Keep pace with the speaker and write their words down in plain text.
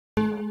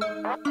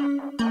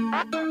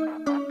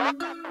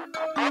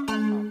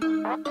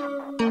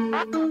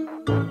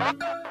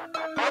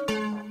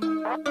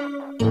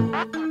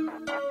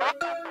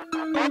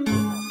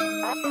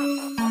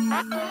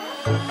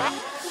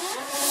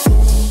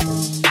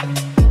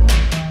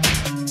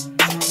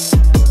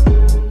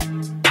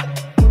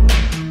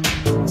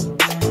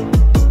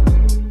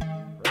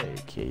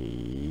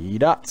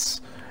Dots,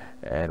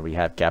 and we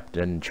have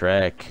Captain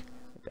Trek,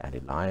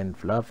 Dandelion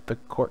Fluff, the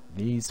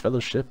Courtney's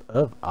Fellowship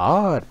of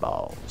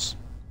Oddballs,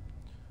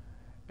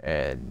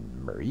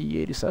 and Mari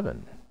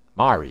 87,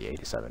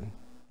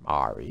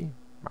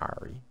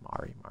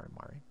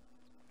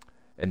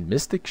 and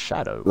Mystic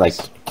Shadows, like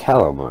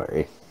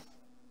calamari,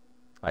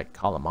 like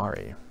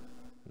calamari,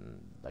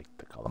 like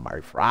the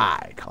calamari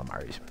fried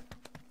calamari.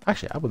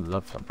 Actually, I would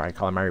love some fried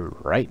calamari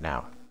right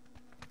now.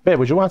 Babe,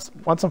 would you want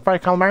some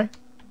fried calamari?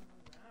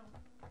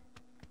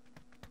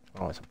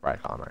 I want some fried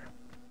calamari.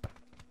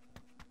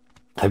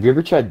 Have you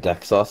ever tried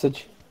duck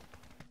sausage?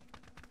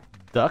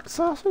 Duck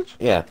sausage?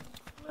 Yeah.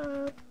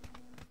 What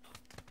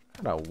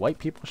kind of white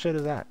people shit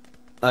is that?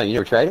 Oh, you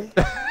never tried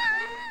it?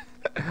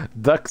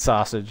 Duck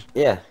sausage.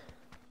 Yeah.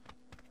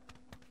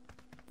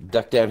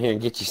 Duck down here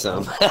and get you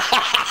some. That's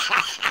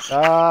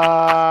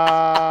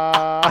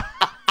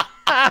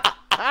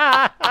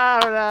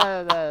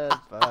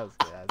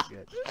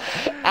good.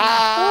 Oh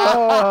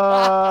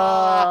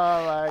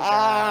my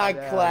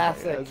god.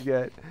 Classic. That's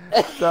good.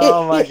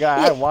 Oh my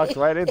god, I walked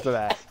right into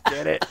that.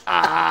 Get it?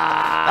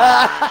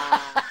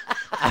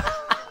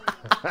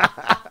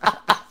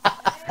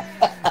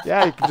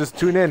 Yeah, you can just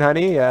tune in,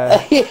 honey.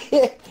 Like,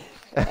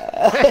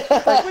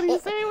 what do you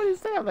say? What do you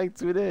say? I'm like,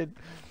 tune in.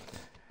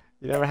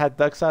 You never had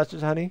duck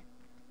sausage, honey?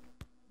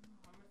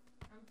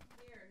 I'm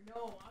scared.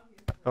 No,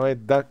 obviously. Oh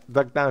wait,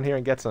 duck down here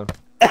and get some.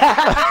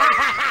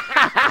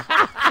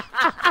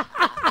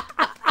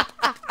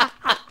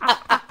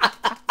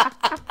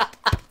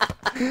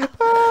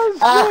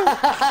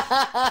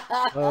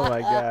 Oh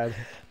my god.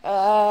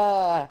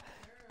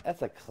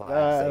 That's a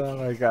classic. Oh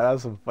my god, that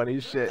was some funny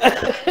shit.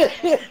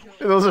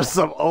 Those are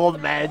some old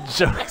man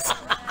jokes.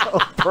 Oh,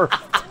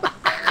 perfect.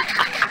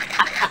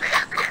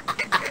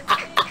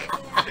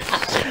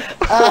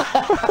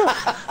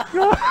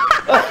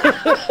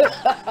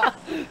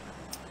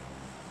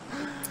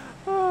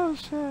 Oh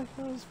shit,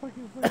 that was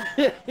fucking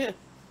funny.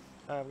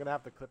 I'm gonna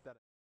have to clip that.